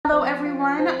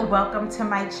everyone, welcome to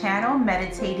my channel,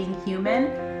 Meditating Human.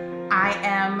 I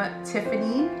am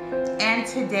Tiffany, and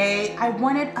today I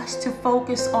wanted us to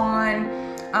focus on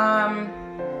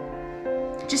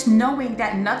just knowing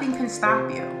that nothing can stop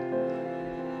you.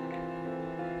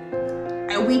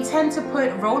 We tend to put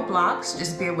roadblocks,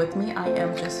 just bear with me, I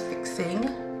am just fixing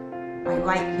my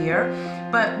light here,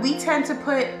 but we tend to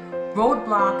put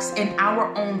roadblocks in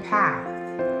our own path.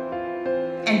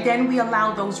 And then we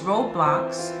allow those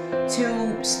roadblocks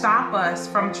to stop us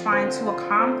from trying to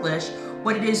accomplish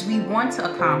what it is we want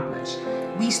to accomplish.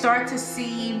 We start to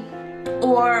see,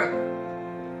 or,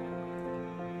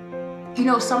 you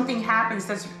know, something happens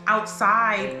that's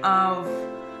outside of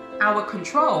our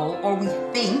control, or we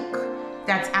think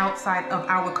that's outside of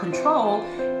our control,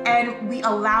 and we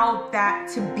allow that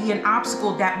to be an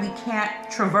obstacle that we can't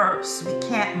traverse, we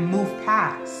can't move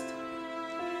past.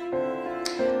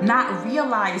 Not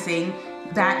realizing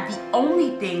that the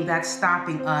only thing that's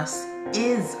stopping us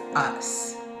is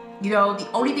us. You know, the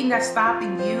only thing that's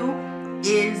stopping you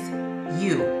is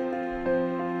you.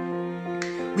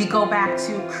 We go back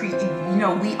to,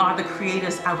 we are the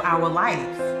creators of our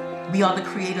life. We are the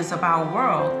creators of our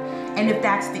world. And if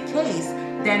that's the case,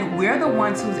 then we're the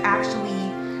ones who's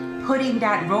actually putting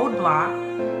that roadblock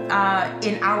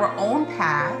in our own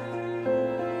path.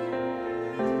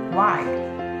 Why?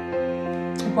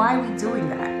 Why are we doing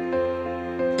that?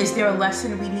 Is there a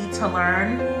lesson we need to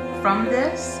learn from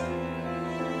this?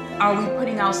 Are we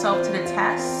putting ourselves to the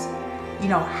test? You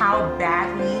know, how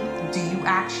badly do you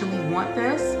actually want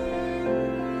this?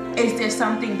 Is there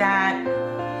something that,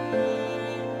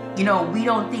 you know, we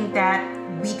don't think that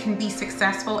we can be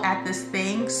successful at this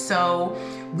thing, so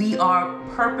we are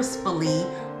purposefully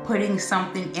putting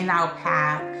something in our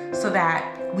path so that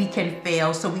we can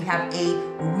fail, so we have a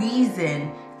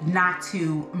reason not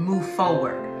to move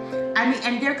forward. I mean,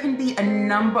 and there can be a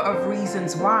number of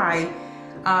reasons why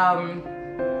a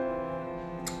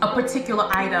particular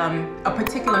item, a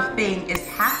particular thing is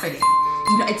happening.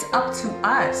 You know, it's up to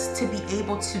us to be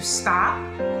able to stop,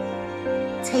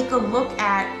 take a look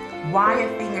at why a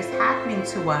thing is happening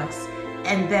to us,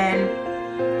 and then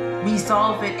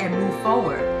resolve it and move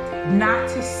forward. Not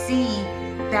to see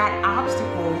that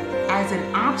obstacle as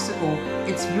an obstacle.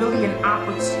 It's really an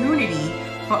opportunity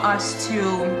for us to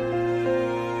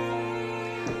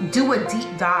do a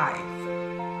deep dive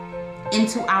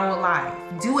into our life,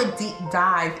 do a deep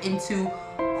dive into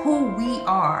who we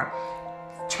are,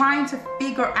 trying to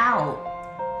figure out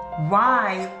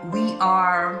why we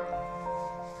are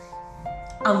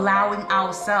allowing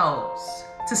ourselves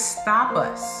to stop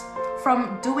us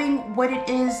from doing what it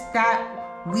is that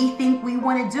we think we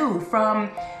want to do, from,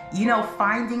 you know,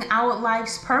 finding our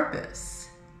life's purpose.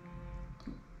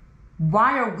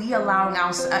 Why are we allowing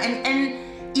ourselves, and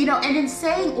you know, and in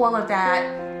saying all of that,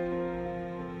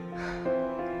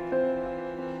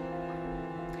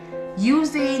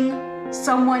 using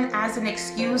someone as an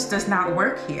excuse does not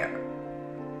work here.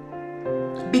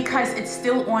 Because it's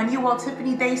still on you. Well,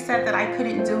 Tiffany, they said that I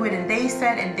couldn't do it, and they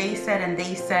said, and they said, and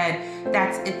they said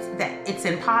that it's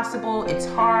impossible, it's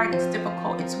hard, it's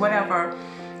difficult, it's whatever.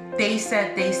 They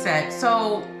said.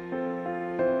 So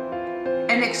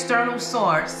an external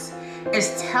source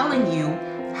is telling you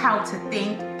how to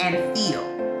think and feel,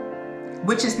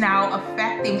 which is now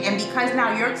affecting, and because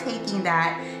now you're taking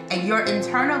that and you're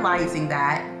internalizing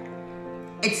that,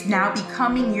 it's now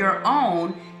becoming your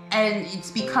own, and it's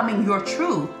becoming your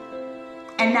truth.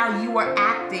 And now you are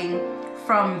acting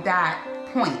from that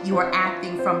point. You are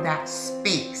acting from that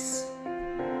space.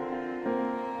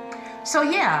 So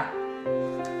yeah,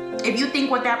 if you think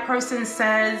what that person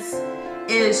says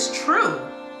is true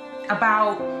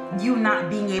about you not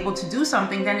being able to do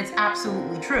something, then it's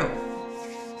absolutely true.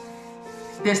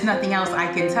 There's nothing else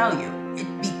I can tell you.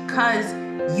 Because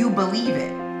you believe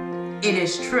it, it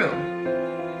is true.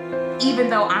 Even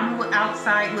though I'm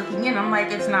outside looking in, I'm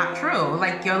like, it's not true.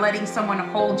 Like, you're letting someone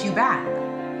hold you back.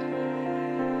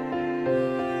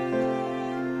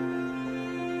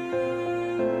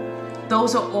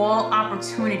 Those are all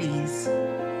opportunities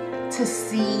to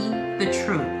see the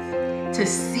truth, to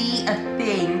see a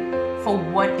thing for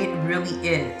what it really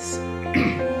is.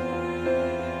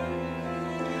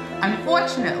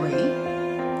 Unfortunately,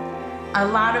 a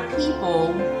lot of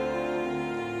people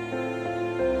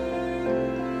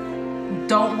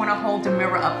don't want to hold the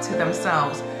mirror up to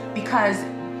themselves because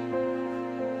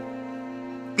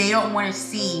they don't want to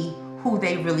see who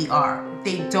they really are.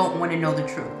 They don't want to know the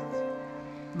truth,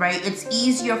 right? It's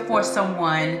easier for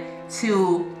someone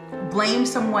to blame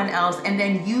someone else and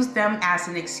then use them as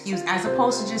an excuse, as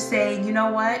opposed to just saying, you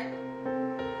know what?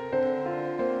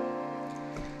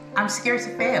 I'm scared to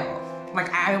fail. Like,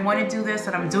 I want to do this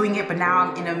and I'm doing it, but now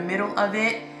I'm in the middle of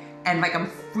it and like I'm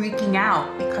freaking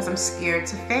out because I'm scared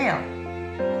to fail.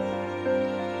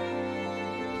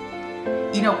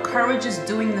 You know, courage is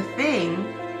doing the thing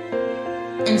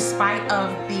in spite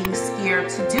of being scared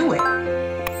to do it.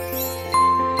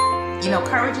 You know,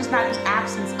 courage is not the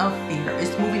absence of fear.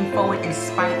 It's moving forward in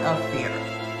spite of fear.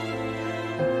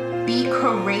 Be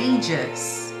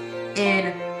courageous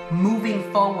in moving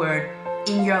forward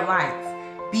in your life.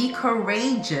 Be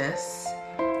courageous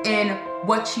in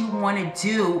what you want to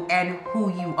do and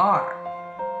who you are.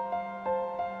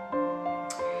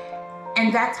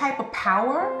 And that type of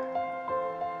power,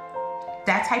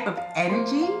 that type of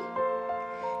energy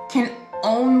can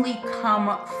only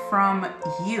come from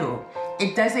you.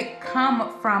 It doesn't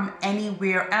come from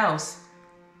anywhere else.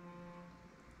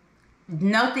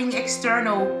 Nothing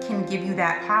external can give you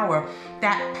that power.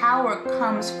 That power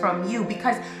comes from you,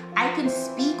 because I can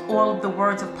speak all of the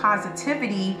words of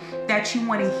positivity that you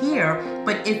want to hear,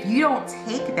 but if you don't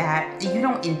take that, you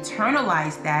don't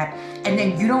internalize that, and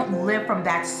then you don't live from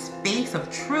that space of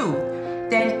truth,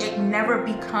 then it never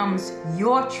becomes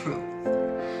your truth.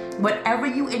 Whatever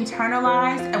you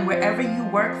internalize and wherever you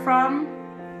work from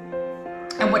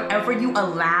and whatever you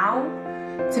allow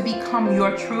to become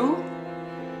your truth,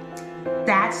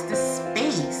 that's the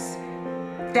space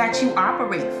that you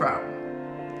operate from.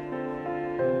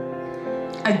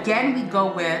 Again, we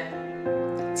go with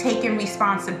taking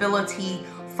responsibility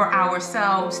for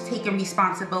ourselves, taking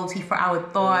responsibility for our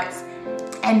thoughts,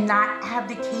 and not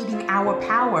abdicating our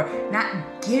power, not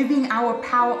giving our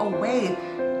power away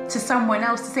to someone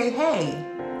else to say, hey,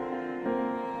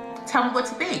 tell me what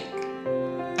to think,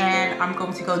 and I'm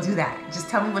going to go do that. Just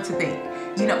tell me what to think.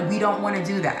 You know, we don't want to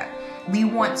do that. We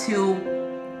want to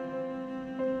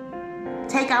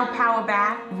take our power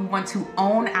back. We want to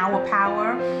own our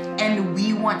power, and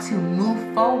we want to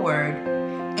move forward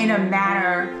in a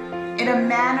manner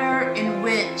in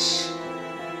which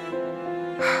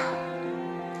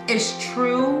is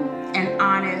true and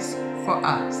honest for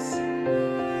us.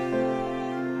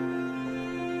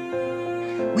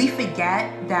 We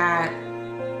forget that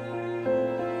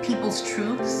people's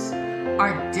truths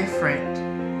are different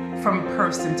from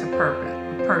person to person.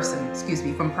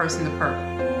 From person to person.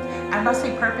 I'm about to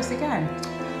say purpose again.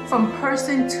 From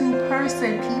person to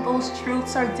person, people's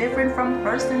truths are different from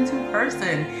person to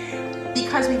person,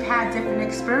 because we've had different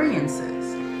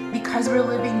experiences, because we're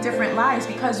living different lives,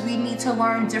 because we need to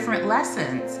learn different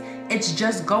lessons. It's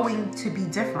just going to be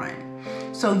different.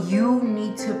 So you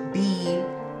need to be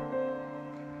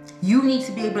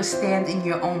able to stand in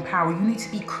your own power. You need to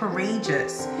be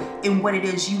courageous in what it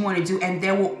is you want to do. And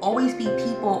there will always be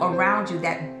people around you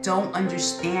that don't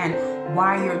understand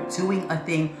why you're doing a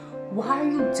thing. Why are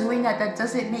you doing that? That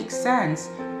doesn't make sense.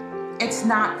 It's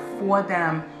not for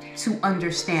them to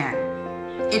understand.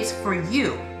 It's for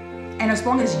you. And as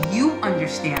long as you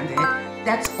understand it,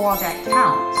 that's all that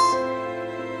counts.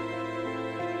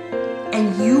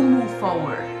 And you move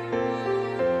forward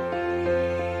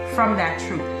from that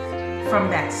truth, from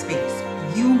that space.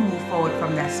 You move forward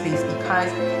from that space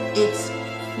because it's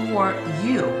for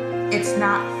you. It's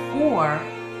not for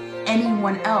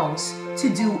anyone else to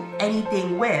do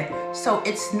anything with. So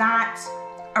it's not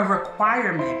a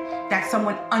requirement that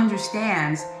someone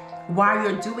understands why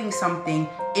you're doing something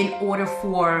in order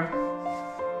for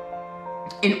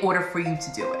you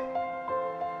to do it.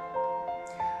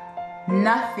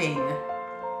 Nothing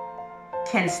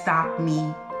can stop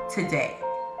me today.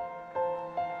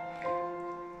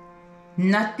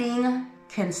 Nothing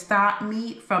can stop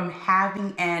me from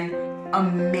having an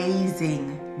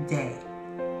amazing day.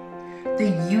 The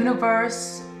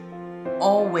universe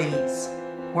always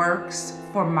works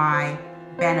for my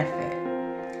benefit.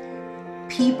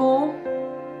 People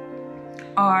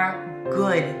are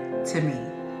good to me.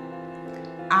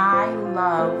 I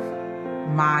love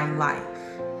my life.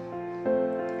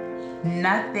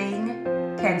 Nothing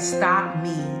can stop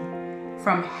me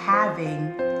from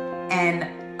having an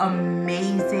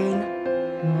amazing,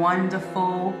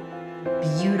 wonderful,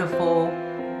 beautiful,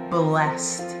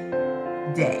 blessed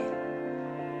day.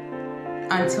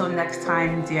 Until next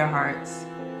time, dear hearts,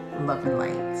 love and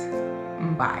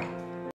light. Bye.